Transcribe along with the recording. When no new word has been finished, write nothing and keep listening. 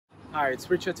Hi, it's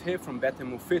Richard here from Better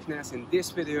Move Fitness. In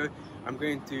this video, I'm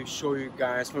going to show you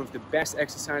guys one of the best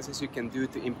exercises you can do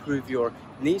to improve your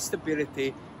knee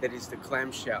stability, that is the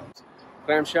clamshells.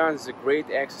 Clamshells is a great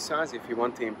exercise if you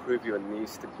want to improve your knee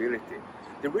stability.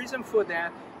 The reason for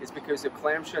that is because the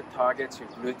clamshell targets your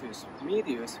gluteus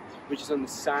medius, which is on the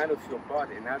side of your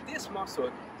body. Now this muscle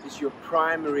is your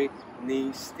primary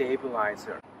knee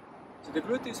stabilizer. So the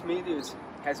gluteus medius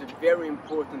has a very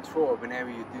important role whenever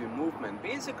you do movement.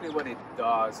 Basically what it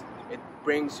does, it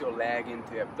brings your leg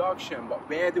into abduction. But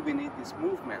where do we need this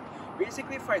movement?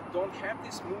 Basically, if I don't have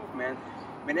this movement,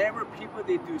 whenever people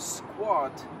they do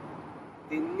squat,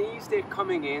 the knees they're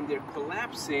coming in, they're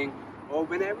collapsing, or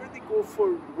whenever they go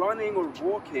for running or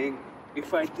walking,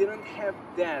 if I didn't have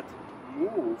that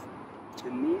move, the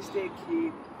knees they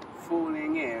keep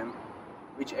falling in,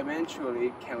 which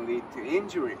eventually can lead to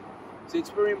injury. So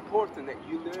it's very important that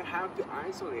you know how to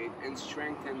isolate and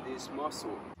strengthen this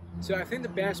muscle. So I think the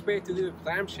best way to do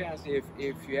clamshells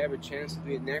if you have a chance to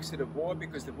do it next to the wall,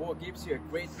 because the wall gives you a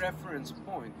great reference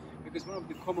point. Because one of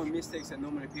the common mistakes that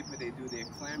normally people they do their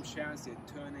clamshells, they're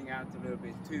turning out a little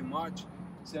bit too much.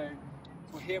 So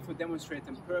we're here for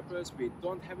demonstrating purpose. We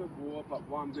don't have a wall, but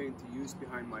what I'm going to use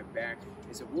behind my back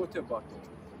is a water bottle.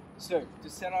 So to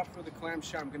set up for the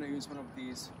clamshell, I'm going to use one of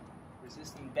these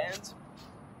resistance bands.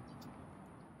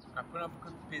 I put up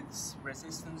this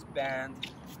resistance band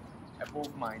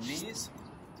above my knees,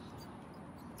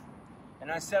 and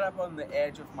I set up on the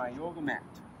edge of my yoga mat.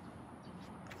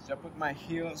 So I put my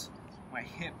heels, my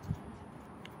hip,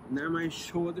 and now my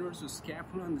shoulders or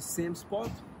scapula on the same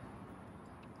spot.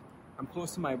 I'm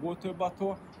close to my water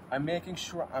bottle. I'm making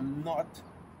sure I'm not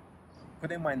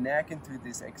putting my neck into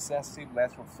this excessive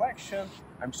lateral flexion.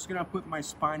 I'm just gonna put my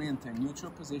spine into a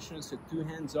neutral position, so two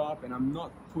hands up, and I'm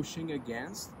not pushing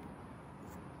against.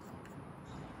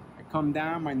 Come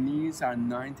down, my knees are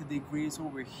 90 degrees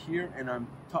over here, and I'm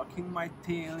tucking my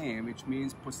tail in, which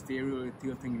means posteriorly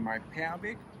tilting my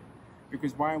pelvic,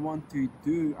 because what I want to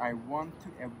do, I want to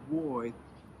avoid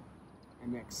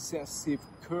an excessive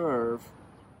curve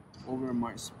over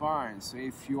my spine. So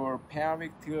if your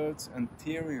pelvic tilts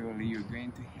anteriorly, you're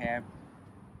going to have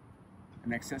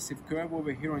an excessive curve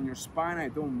over here on your spine. I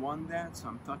don't want that, so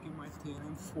I'm tucking my tail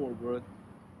in forward.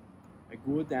 I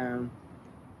go down.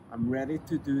 I'm ready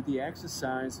to do the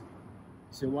exercise.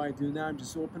 So what I do now, I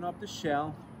just open up the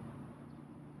shell,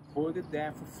 hold it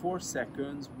there for 4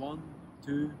 seconds, 1,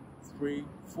 2, 3,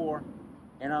 4,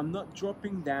 and I'm not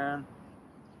dropping down,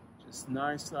 just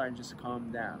nicely, I just calm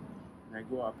down. And I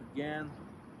go up again,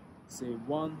 say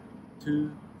 1, 2,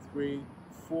 3,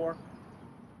 4,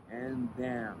 and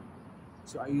down.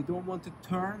 So you don't want to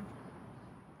turn.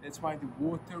 That's why the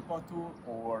water bottle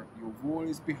or your wall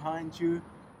is behind you,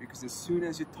 because as soon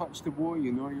as you touch the wall,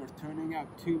 you know you're turning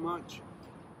out too much.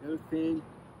 The other thing,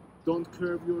 don't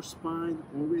curve your spine,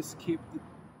 always keep the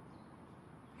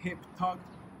hip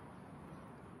tucked.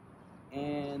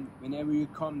 And whenever you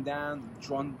come down,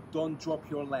 don't drop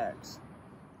your legs.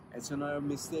 It's another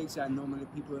mistake that normally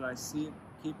people that I see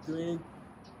keep doing.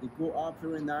 They go up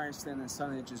very nicely and then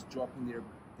suddenly just dropping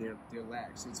their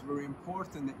legs. It's very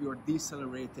important that you're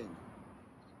decelerating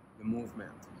the movement.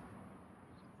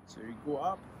 So you go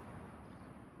up,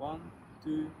 1,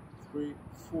 2, 3,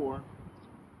 4,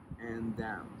 and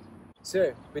down.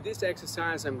 So with this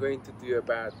exercise, I'm going to do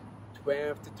about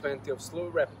 12 to 20 of slow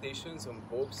repetitions on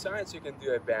both sides. You can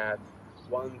do about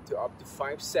 1 to up to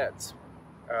 5 sets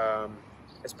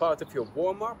as part of your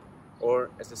warm-up or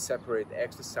as a separate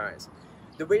exercise.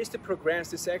 The ways to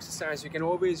progress this exercise, you can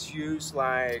always use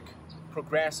like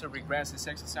progress or regress this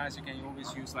exercise. You can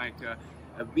always use like a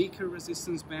weaker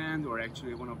resistance band, or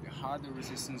actually one of the harder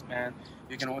resistance band.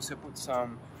 You can also put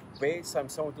some weights, some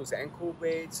of those ankle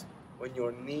weights on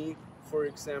your knee, for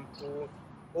example.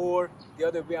 Or the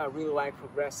other way I really like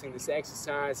progressing this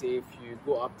exercise, if you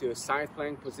go up to a side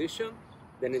plank position,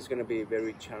 then it's going to be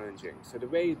very challenging. So the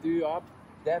way you do up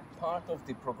that part of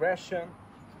the progression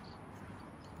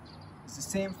is the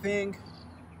same thing.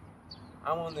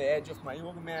 I'm on the edge of my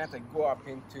yoga mat. I go up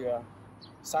into a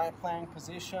side plank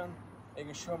position,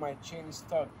 making sure my chin is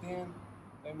tucked in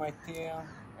by my tail,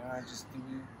 and I just do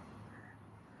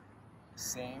the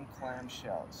same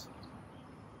clamshells.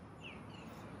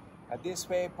 This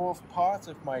way, both parts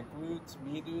of my glute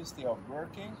medius, they are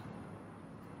working,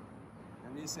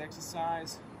 and this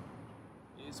exercise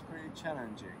is pretty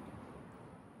challenging.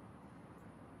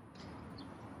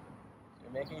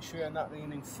 You're making sure you're not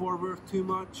leaning forward too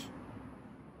much.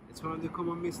 It's one of the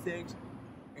common mistakes.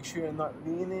 Make sure you're not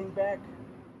leaning back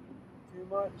too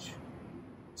much.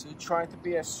 So you try to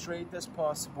be as straight as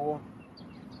possible.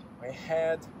 My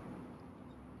head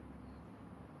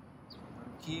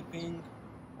keeping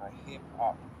my hip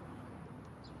up.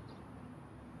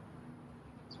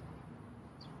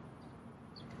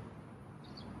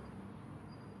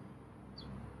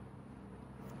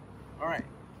 Alright,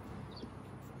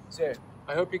 so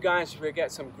I hope you guys will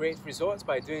get some great results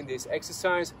by doing this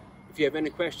exercise. If you have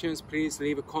any questions, please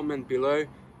leave a comment below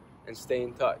and stay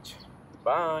in touch.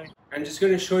 Bye. I'm just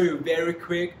going to show you very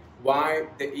quick why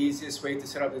the easiest way to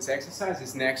set up this exercise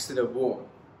is next to the wall.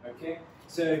 Okay,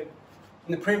 so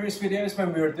in the previous videos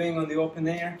when we were doing on the open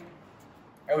air,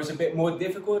 it was a bit more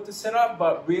difficult to set up,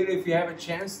 but really if you have a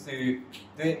chance to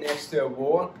do it next to a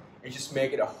wall, it just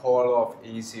make it a whole lot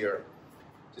easier.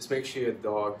 Just make sure your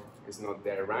dog is not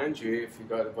there around you if you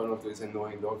got one of those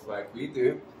annoying dogs like we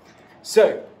do.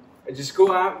 So I just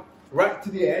go out right to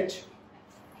the edge,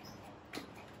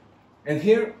 and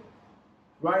here,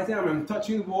 right there, I'm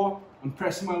touching the wall, I'm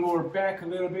pressing my lower back a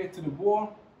little bit to the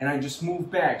wall, and I just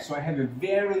move back, so I have a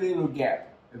very little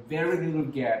gap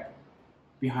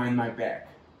behind my back.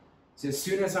 So as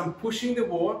soon as I'm pushing the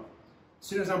wall,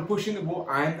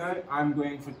 I know I'm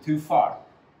going for too far.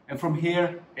 And from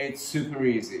here, it's super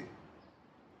easy.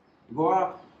 Go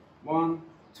up, 1,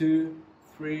 2,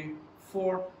 3,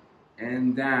 4,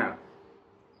 and down.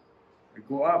 I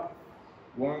go up,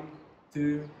 1,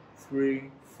 2,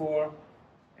 3, 4,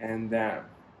 and down.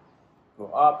 Go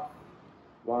up,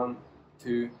 1,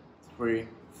 2, 3,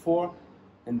 4,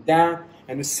 and down.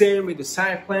 And the same with the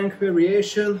side plank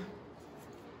variation.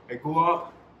 I go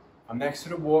up, I'm next to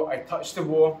the wall, I touch the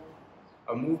wall,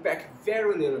 I move back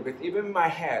very little bit, even my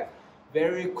head,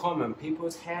 very common.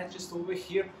 People's head just over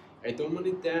here, I don't want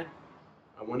it there,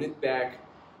 I want it back.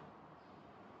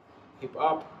 Hip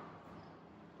up,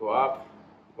 go up,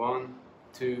 1,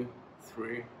 2,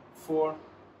 3, 4,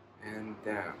 and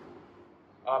down.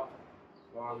 Up,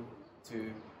 1,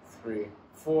 2, 3,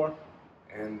 4,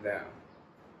 and down.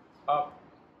 Up,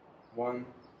 1,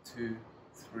 2,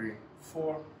 3,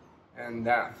 4, and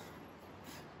down.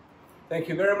 Thank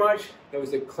you very much. That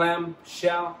was the clam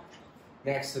shell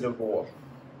next to the wall.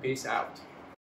 Peace out.